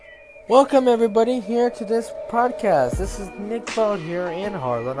Welcome everybody here to this podcast. This is Nick Bode here in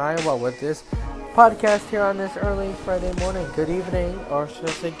Harlan, Iowa with this podcast here on this early Friday morning. Good evening, or should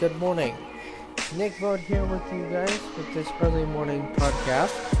I say good morning. Nick Bode here with you guys with this early morning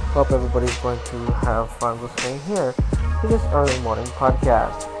podcast. Hope everybody's going to have fun listening here to this early morning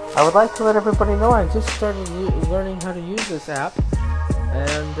podcast. I would like to let everybody know I just started learning how to use this app,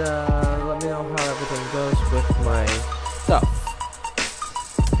 and let me know how everything goes with my stuff.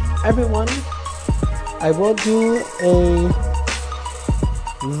 Everyone, I will do a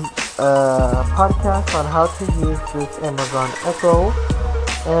podcast on how to use this Amazon Echo,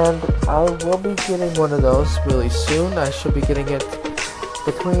 and I will be getting one of those really soon. I should be getting it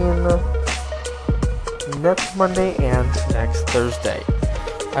between next Monday and next Thursday.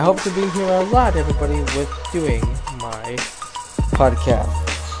 I hope to be here a lot, everybody, with doing my podcast.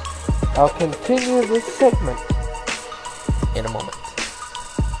 I'll continue this segment in a moment.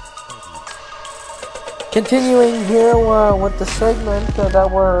 Continuing here with the segment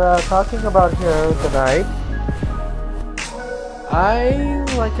that we're talking about here tonight,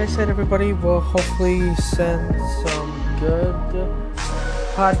 like I said, everybody, will hopefully send some good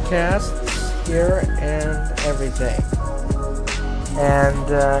podcasts here and everything.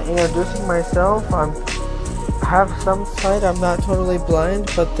 And introducing myself, I have some sight. I'm not totally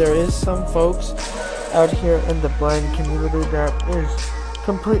blind, but there is some folks out here in the blind community that is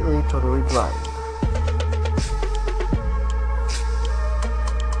completely, totally blind.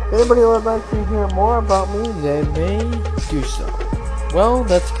 If anybody would like to hear more about me, they may do so. Well,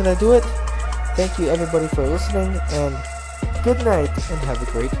 that's gonna do it. Thank you everybody for listening, and good night, and have a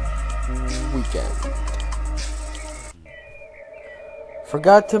great weekend.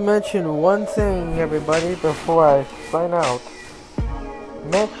 Forgot to mention one thing, everybody, before I sign out.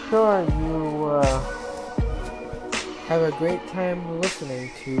 Make sure you have a great time listening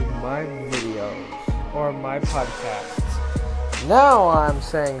to my videos or my podcasts. Now I'm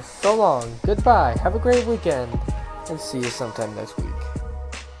saying so long, goodbye, have a great weekend, and see you sometime next week.